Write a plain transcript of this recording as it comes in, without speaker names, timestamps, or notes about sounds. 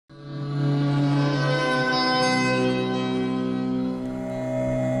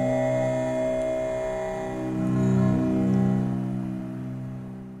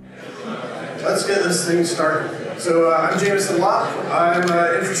this thing started. So I'm Jameson Locke. I'm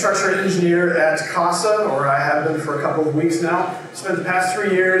an infrastructure engineer at CASA, or I have been for a couple of weeks now. Spent the past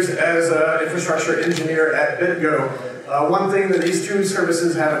 3 years as an infrastructure engineer at BitGo. One thing that these two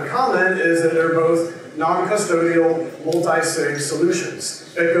services have in common is that they're both non-custodial multi-sig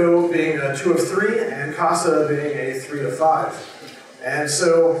solutions. BitGo being a 2 of 3 and CASA being a 3 of 5. And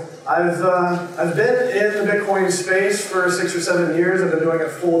so I've been in the Bitcoin space for 6 or 7 years. I've been doing it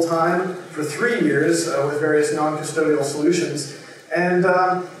full time for 3 years with various non-custodial solutions. And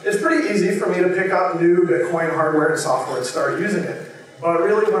it's pretty easy for me to pick up new Bitcoin hardware and software and start using it. But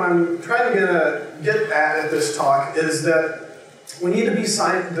really what I'm trying to get at this talk is that we need to be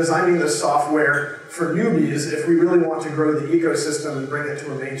designing this software for newbies if we really want to grow the ecosystem and bring it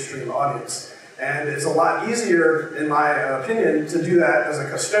to a mainstream audience. And it's a lot easier, in my opinion, to do that as a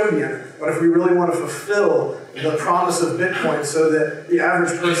custodian. But if we really want to fulfill the promise of Bitcoin so that the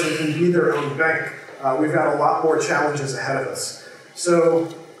average person can be their own bank, we've got a lot more challenges ahead of us.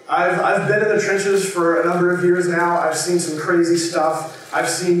 So I've been in the trenches for a number of years now. I've seen some crazy stuff. I've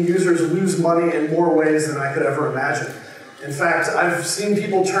seen users lose money in more ways than I could ever imagine. In fact, I've seen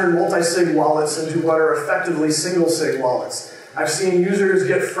people turn multi-sig wallets into what are effectively single-sig wallets. I've seen users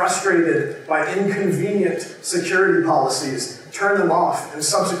get frustrated by inconvenient security policies, turn them off, and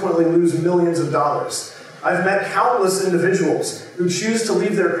subsequently lose millions of dollars. I've met countless individuals who choose to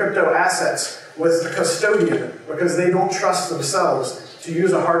leave their crypto assets with a custodian because they don't trust themselves to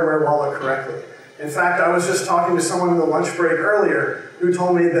use a hardware wallet correctly. In fact, I was just talking to someone in the lunch break earlier who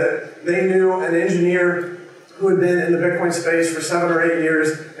told me that they knew an engineer who had been in the Bitcoin space for 7 or 8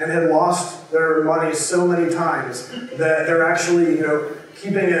 years and had lost their money so many times that they're actually,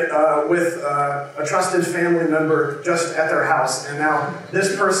 keeping it with a trusted family member just at their house. And now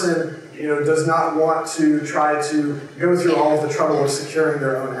this person, does not want to try to go through all of the trouble of securing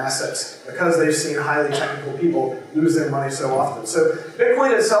their own assets because they've seen highly technical people lose their money so often. So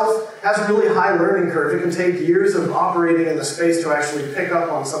Bitcoin itself has a really high learning curve. It can take years of operating in the space to actually pick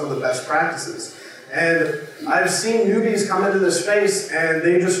up on some of the best practices. And I've seen newbies come into this space and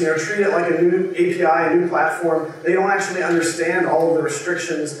they just treat it like a new API, a new platform. They don't actually understand all of the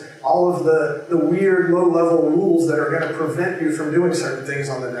restrictions, all of the weird low-level rules that are going to prevent you from doing certain things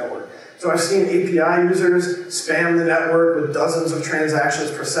on the network. So I've seen API users spam the network with dozens of transactions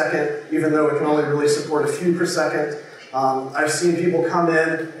per second, even though it can only really support a few per second. I've seen people come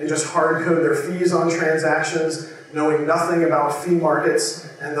in and just hard code their fees on transactions, knowing nothing about fee markets,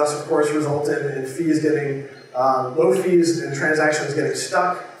 and thus, of course, result in fees getting, low fees and transactions getting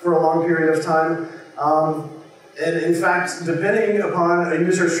stuck for a long period of time. And in fact, depending upon a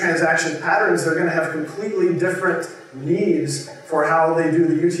user's transaction patterns, they're going to have completely different needs for how they do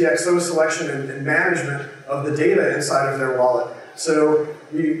the UTXO selection and management of the data inside of their wallet. So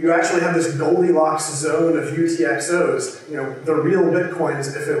you actually have this Goldilocks zone of UTXOs, the real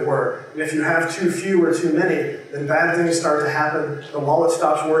Bitcoins, if it were. And if you have too few or too many, then bad things start to happen. The wallet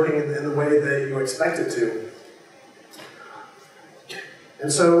stops working in the way that you expect it to.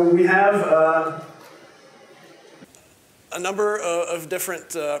 And so we have a number of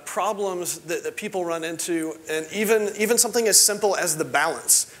different problems that people run into, and even something as simple as the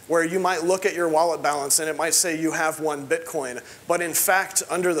balance, where you might look at your wallet balance and it might say you have 1 Bitcoin, but in fact,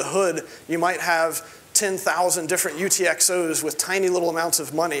 under the hood, you might have 10,000 different UTXOs with tiny little amounts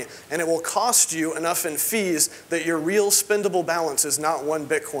of money, and it will cost you enough in fees that your real spendable balance is not 1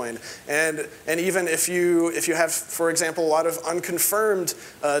 Bitcoin. And even if you have, for example, a lot of unconfirmed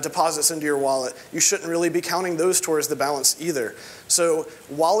deposits into your wallet, you shouldn't really be counting those towards the balance either. So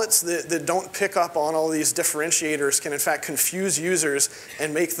wallets that don't pick up on all these differentiators can in fact confuse users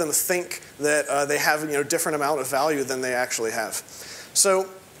and make them think that they have different amount of value than they actually have. So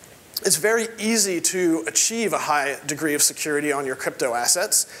it's very easy to achieve a high degree of security on your crypto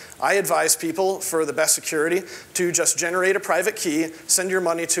assets. I advise people, for the best security, to just generate a private key, send your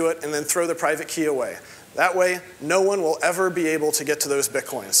money to it, and then throw the private key away. That way, no one will ever be able to get to those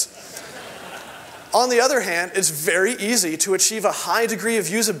Bitcoins. On the other hand, it's very easy to achieve a high degree of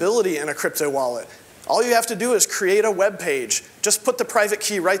usability in a crypto wallet. All you have to do is create a web page. Just put the private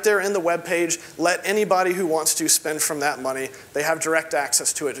key right there in the web page. Let anybody who wants to spend from that money. They have direct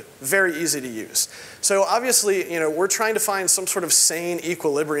access to it. Very easy to use. So obviously, we're trying to find some sort of sane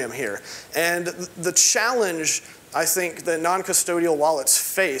equilibrium here. And the challenge, I think, that non-custodial wallets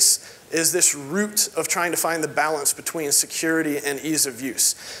face is this root of trying to find the balance between security and ease of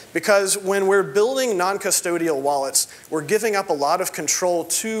use. Because when we're building non-custodial wallets, we're giving up a lot of control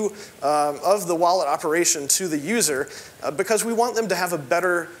of the wallet operation to the user because we want them to have a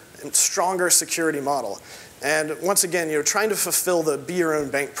better and stronger security model. And once again, trying to fulfill the be your own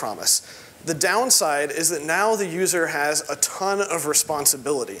bank promise. The downside is that now the user has a ton of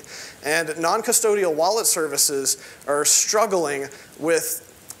responsibility. And non-custodial wallet services are struggling with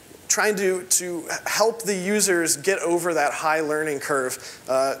trying to help the users get over that high learning curve,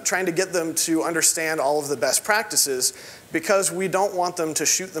 trying to get them to understand all of the best practices, because we don't want them to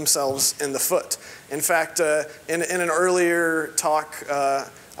shoot themselves in the foot. In fact, in an earlier talk,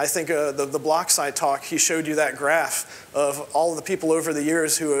 I think the BlockSci talk, he showed you that graph of all the people over the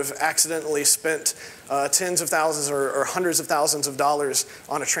years who have accidentally spent tens of thousands or hundreds of thousands of dollars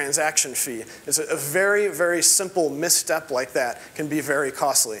on a transaction fee. It's a very, very simple misstep like that can be very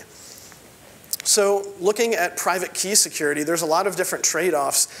costly. So looking at private key security, there's a lot of different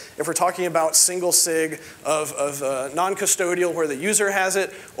trade-offs. If we're talking about single sig of non-custodial where the user has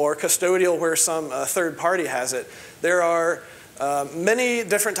it, or custodial where some third party has it, there are many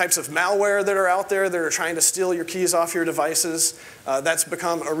different types of malware that are out there that are trying to steal your keys off your devices. That's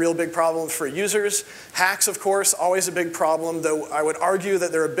become a real big problem for users. Hacks, of course, always a big problem, though I would argue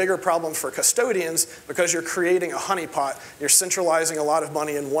that they're a bigger problem for custodians because you're creating a honeypot. You're centralizing a lot of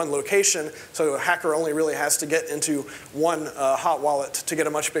money in one location, so a hacker only really has to get into one hot wallet to get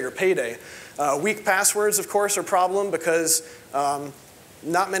a much bigger payday. Weak passwords, of course, are a problem because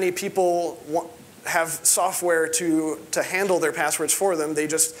not many people have software to handle their passwords for them. They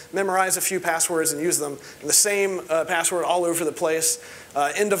just memorize a few passwords and use them. And the same password all over the place.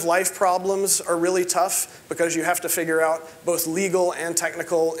 End-of-life problems are really tough because you have to figure out both legal and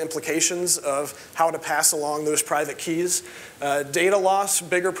technical implications of how to pass along those private keys. Data loss,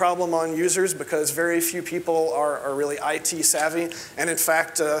 bigger problem on users because very few people are really IT savvy. And in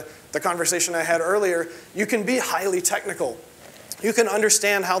fact, the conversation I had earlier, you can be highly technical. You can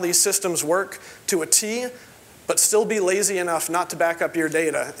understand how these systems work to a T, but still be lazy enough not to back up your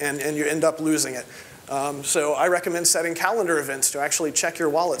data, and you end up losing it. So I recommend setting calendar events to actually check your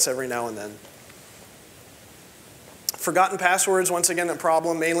wallets every now and then. Forgotten passwords, once again, a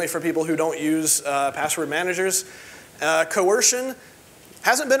problem mainly for people who don't use password managers. Coercion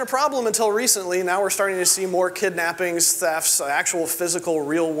hasn't been a problem until recently. Now we're starting to see more kidnappings, thefts, actual physical,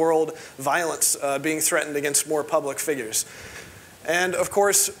 real-world violence being threatened against more public figures. And of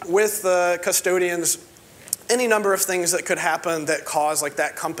course, with custodians, any number of things that could happen that cause like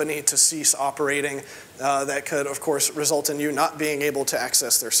that company to cease operating that could, of course, result in you not being able to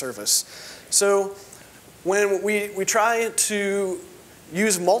access their service. So when we try to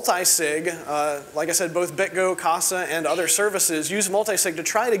use multi-sig, like I said, both BitGo, Casa, and other services use multi-sig to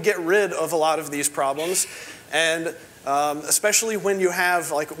try to get rid of a lot of these problems. And especially when you have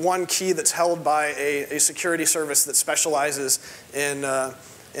like one key that's held by a security service that specializes in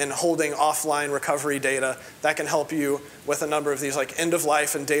holding offline recovery data, that can help you with a number of these like end of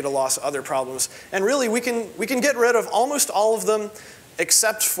life and data loss, other problems. And really we can get rid of almost all of them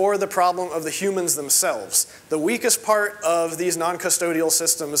except for the problem of the humans themselves. The weakest part of these non-custodial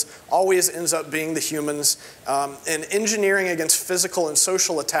systems always ends up being the humans. And engineering against physical and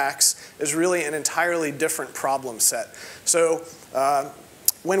social attacks is really an entirely different problem set. So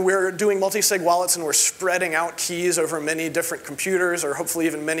when we're doing multi-sig wallets and we're spreading out keys over many different computers or hopefully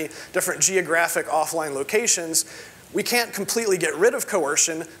even many different geographic offline locations, we can't completely get rid of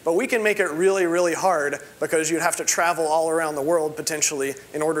coercion, but we can make it really, really hard because you'd have to travel all around the world potentially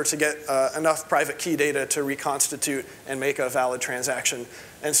in order to get enough private key data to reconstitute and make a valid transaction.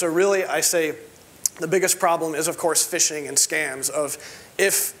 And so really, I say the biggest problem is, of course, phishing and scams of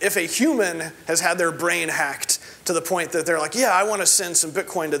if a human has had their brain hacked to the point that they're like, yeah, I want to send some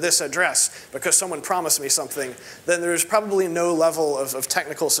Bitcoin to this address because someone promised me something, then there's probably no level of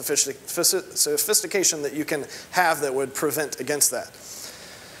technical sophistication that you can have that would prevent against that.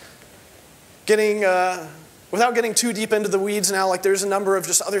 Without getting too deep into the weeds now, like there's a number of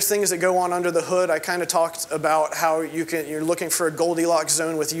just other things that go on under the hood. I kind of talked about how you're looking for a Goldilocks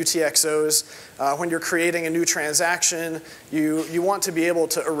zone with UTXOs. When you're creating a new transaction, you want to be able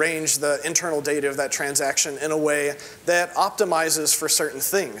to arrange the internal data of that transaction in a way that optimizes for certain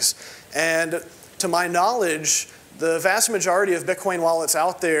things. And to my knowledge, the vast majority of Bitcoin wallets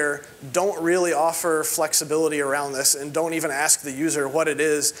out there don't really offer flexibility around this and don't even ask the user what it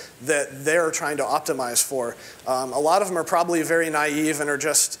is that they're trying to optimize for. A lot of them are probably very naive and are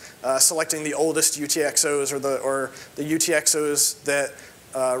just selecting the oldest UTXOs or the UTXOs that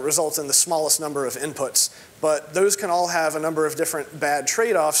result in the smallest number of inputs. But those can all have a number of different bad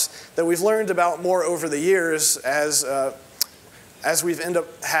trade-offs that we've learned about more over the years as as we've ended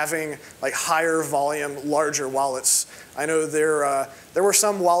up having like higher volume, larger wallets. I know there were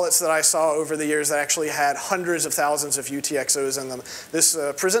some wallets that I saw over the years that actually had hundreds of thousands of UTXOs in them. This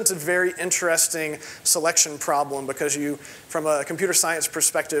presents a very interesting selection problem because you, from a computer science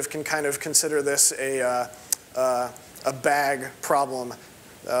perspective, can kind of consider this a bag problem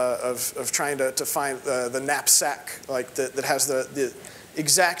of trying to find the knapsack like that has the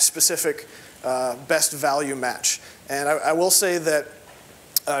exact specific best value match. And I will say that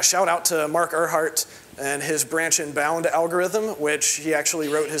shout out to Mark Earhart and his branch and bound algorithm, which he actually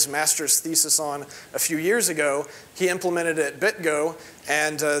wrote his master's thesis on a few years ago. He implemented it at BitGo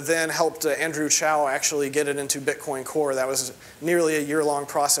and then helped Andrew Chow actually get it into Bitcoin Core. That was nearly a year-long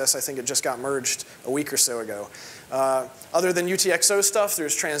process. I think it just got merged a week or so ago. Other than UTXO stuff,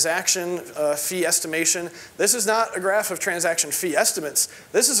 there's transaction fee estimation. This is not a graph of transaction fee estimates.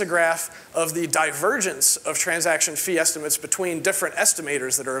 This is a graph of the divergence of transaction fee estimates between different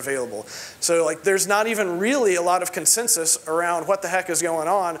estimators that are available. So like, there's not even really a lot of consensus around what the heck is going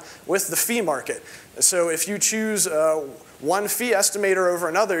on with the fee market. So if you choose one fee estimator over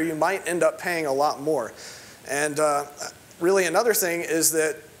another, you might end up paying a lot more. And really another thing is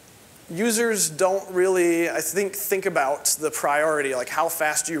that users don't really, I think about the priority, like how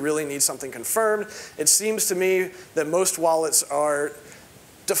fast do you really need something confirmed. It seems to me that most wallets are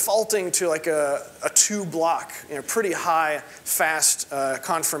defaulting to like a 2-block, pretty high, fast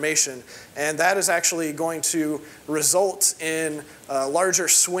confirmation. And that is actually going to result in larger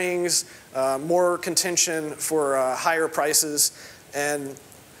swings, more contention for higher prices. And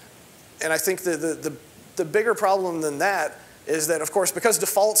I think the bigger problem than that is that, of course, because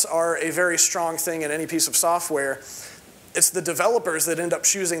defaults are a very strong thing in any piece of software, it's the developers that end up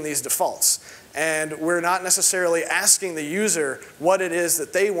choosing these defaults. And we're not necessarily asking the user what it is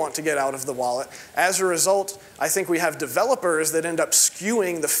that they want to get out of the wallet. As a result, I think we have developers that end up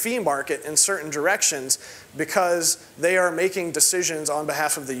skewing the fee market in certain directions because they are making decisions on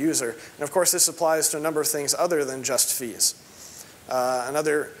behalf of the user. And of course, this applies to a number of things other than just fees.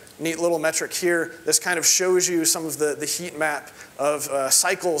 Another neat little metric here, this kind of shows you some of the heat map of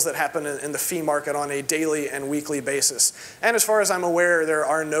cycles that happen in the fee market on a daily and weekly basis. And as far as I'm aware, there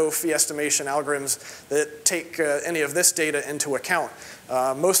are no fee estimation algorithms that take any of this data into account.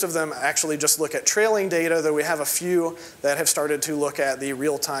 Most of them actually just look at trailing data, though we have a few that have started to look at the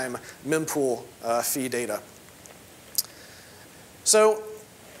real-time mempool fee data. So,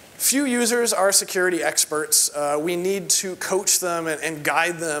 few users are security experts. We need to coach them and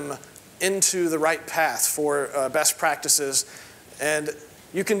guide them into the right path for best practices. And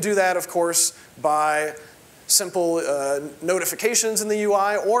you can do that, of course, by simple notifications in the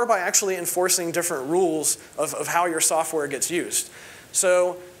UI or by actually enforcing different rules of how your software gets used.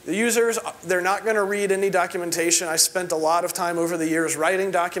 So the users, they're not going to read any documentation. I spent a lot of time over the years writing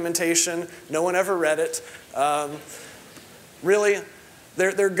documentation. No one ever read it. Really,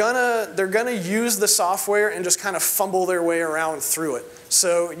 they're gonna use the software and just kind of fumble their way around through it.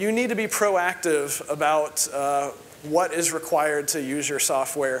 So you need to be proactive about what is required to use your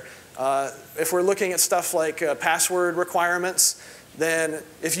software. If we're looking at stuff like password requirements, then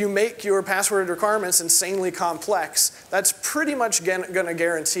if you make your password requirements insanely complex, that's pretty much going to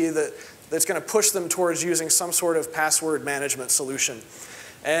guarantee that it's going to push them towards using some sort of password management solution.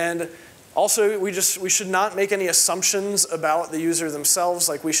 And also, we should not make any assumptions about the user themselves.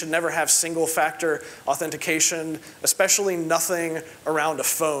 Like, we should never have single-factor authentication, especially nothing around a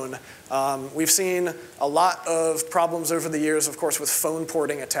phone. We've seen a lot of problems over the years, of course, with phone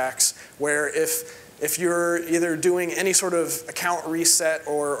porting attacks, where if you're either doing any sort of account reset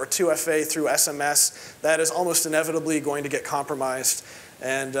or 2FA through SMS, that is almost inevitably going to get compromised.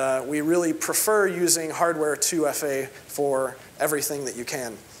 And we really prefer using hardware 2FA for everything that you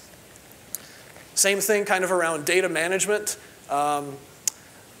can. Same thing kind of around data management.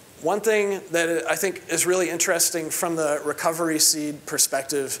 One thing that I think is really interesting from the recovery seed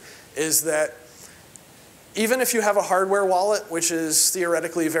perspective is that even if you have a hardware wallet, which is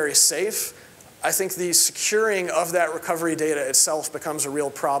theoretically very safe, I think the securing of that recovery data itself becomes a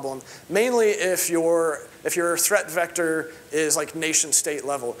real problem, mainly if your threat vector is like nation state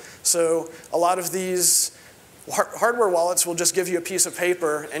level. So a lot of these hardware wallets will just give you a piece of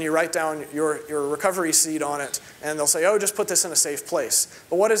paper and you write down your recovery seed on it, and they'll say, oh, just put this in a safe place.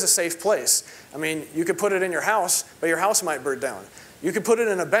 But what is a safe place? I mean, you could put it in your house, but your house might burn down. You could put it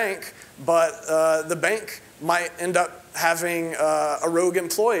in a bank, but the bank might end up having a rogue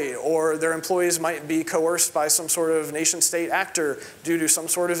employee, or their employees might be coerced by some sort of nation-state actor due to some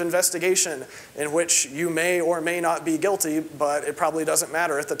sort of investigation in which you may or may not be guilty, but it probably doesn't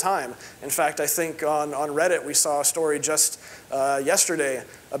matter at the time. In fact, I think on Reddit we saw a story just yesterday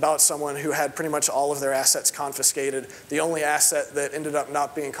about someone who had pretty much all of their assets confiscated. The only asset that ended up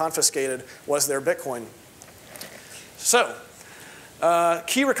not being confiscated was their Bitcoin. So,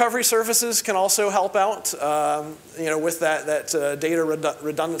 key recovery services can also help out, with that data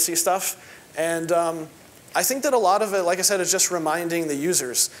redundancy stuff. And I think that a lot of it, like I said, is just reminding the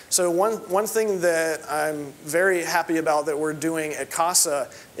users. So one thing that I'm very happy about that we're doing at CASA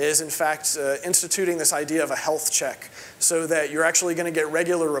is, in fact, instituting this idea of a health check, so that you're actually going to get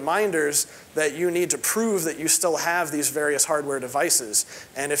regular reminders that you need to prove that you still have these various hardware devices.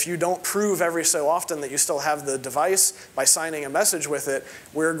 And if you don't prove every so often that you still have the device by signing a message with it,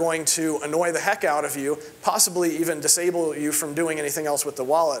 we're going to annoy the heck out of you, possibly even disable you from doing anything else with the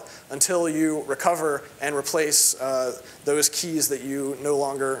wallet until you recover and replace those keys that you no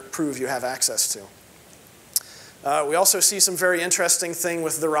longer prove you have access to. We also see some very interesting thing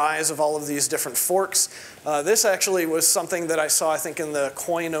with the rise of all of these different forks. This actually was something that I saw, I think, in the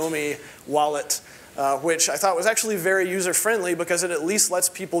Coinomi wallet, which I thought was actually very user-friendly because it at least lets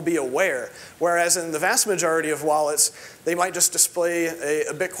people be aware. Whereas in the vast majority of wallets, they might just display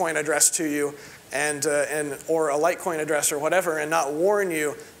a Bitcoin address to you or a Litecoin address or whatever, and not warn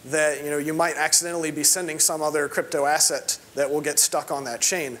you that you might accidentally be sending some other crypto asset that will get stuck on that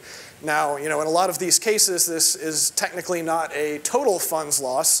chain. Now, in a lot of these cases, this is technically not a total funds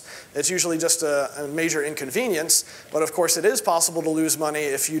loss. It's usually just a major inconvenience. But of course, it is possible to lose money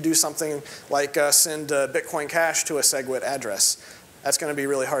if you do something like send Bitcoin Cash to a SegWit address. That's going to be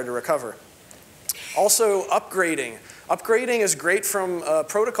really hard to recover. Also, upgrading. Upgrading is great from a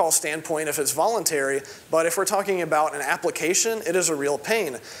protocol standpoint if it's voluntary, but if we're talking about an application, it is a real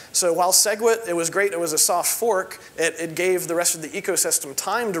pain. So while SegWit, it was great, it was a soft fork, it gave the rest of the ecosystem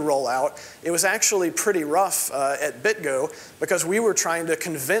time to roll out, it was actually pretty rough at BitGo because we were trying to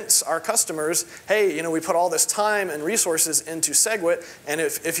convince our customers, hey, we put all this time and resources into SegWit, and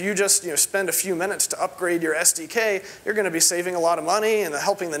if you just spend a few minutes to upgrade your SDK, you're going to be saving a lot of money and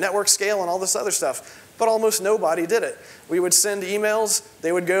helping the network scale and all this other stuff. But almost nobody did it. We would send emails,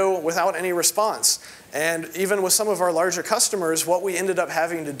 they would go without any response. And even with some of our larger customers, what we ended up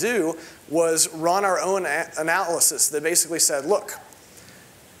having to do was run our own analysis that basically said, look,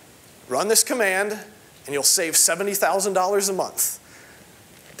 run this command and you'll save $70,000 a month.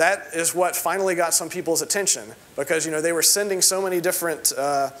 That is what finally got some people's attention because they were sending so many different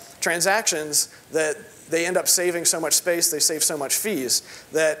transactions that they end up saving so much space, they save so much fees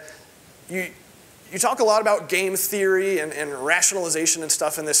that you talk a lot about game theory and rationalization and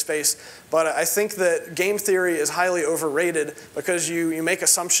stuff in this space, but I think that game theory is highly overrated because you make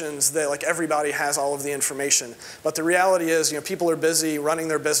assumptions that like everybody has all of the information. But the reality is, people are busy running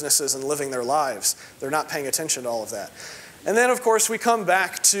their businesses and living their lives. They're not paying attention to all of that. And then, of course, we come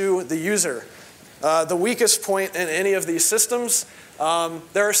back to the user. The weakest point in any of these systems.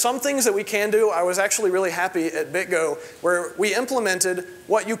 There are some things that we can do. I was actually really happy at BitGo where we implemented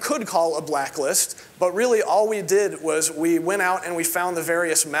what you could call a blacklist, but really all we did was we went out and we found the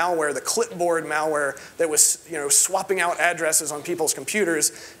various malware, the clipboard malware that was swapping out addresses on people's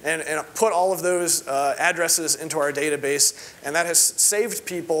computers and put all of those addresses into our database, and that has saved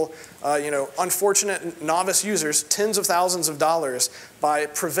people, unfortunate novice users, tens of thousands of dollars by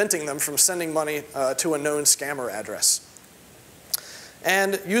preventing them from sending money to a known scammer address.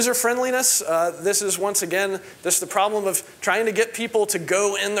 And user-friendliness, this is once again just the problem of trying to get people to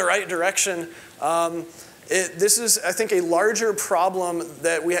go in the right direction. This is, I think, a larger problem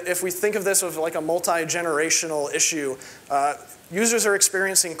that if we think of this as like a multi-generational issue, users are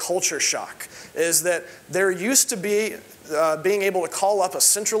experiencing culture shock, is that they're used to being able to call up a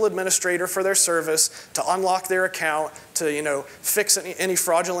central administrator for their service to unlock their account, to fix any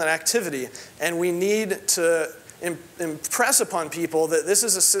fraudulent activity, and we need to impress upon people that this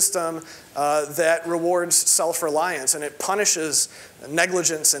is a system that rewards self-reliance and it punishes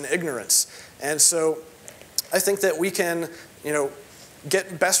negligence and ignorance. And so I think that we can,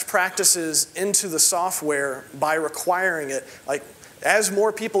 get best practices into the software by requiring it. Like, as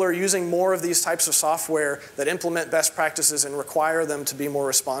more people are using more of these types of software that implement best practices and require them to be more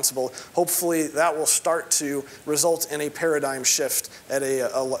responsible, hopefully that will start to result in a paradigm shift at a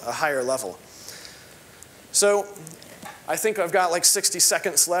higher level. So I think I've got like 60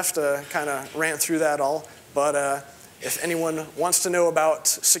 seconds left to kind of rant through that all. But if anyone wants to know about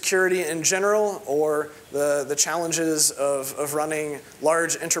security in general or the challenges of running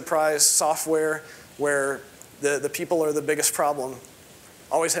large enterprise software where the people are the biggest problem.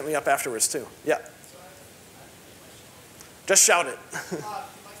 Always hit me up afterwards too. Yeah. Just shout it.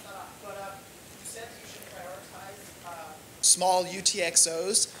 Small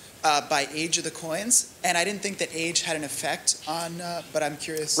UTXOs by age of the coins, and I didn't think that age had an effect on, but I'm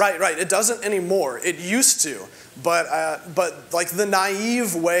curious. Right. It doesn't anymore. It used to, but like the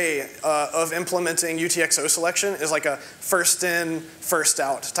naive way of implementing UTXO selection is like a first in, first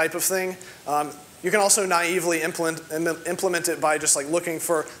out type of thing. You can also naively implement it by just like looking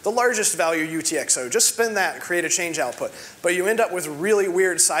for the largest value UTXO. Just spin that and create a change output. But you end up with really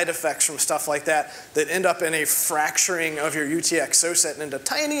weird side effects from stuff like that that end up in a fracturing of your UTXO set into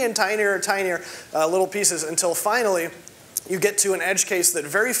tiny and tinier little pieces until finally you get to an edge case that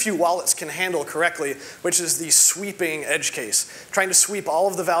very few wallets can handle correctly, which is the sweeping edge case. Trying to sweep all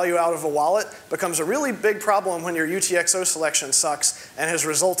of the value out of a wallet becomes a really big problem when your UTXO selection sucks and has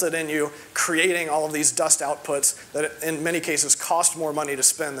resulted in you creating all of these dust outputs that in many cases cost more money to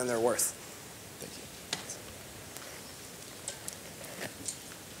spend than they're worth.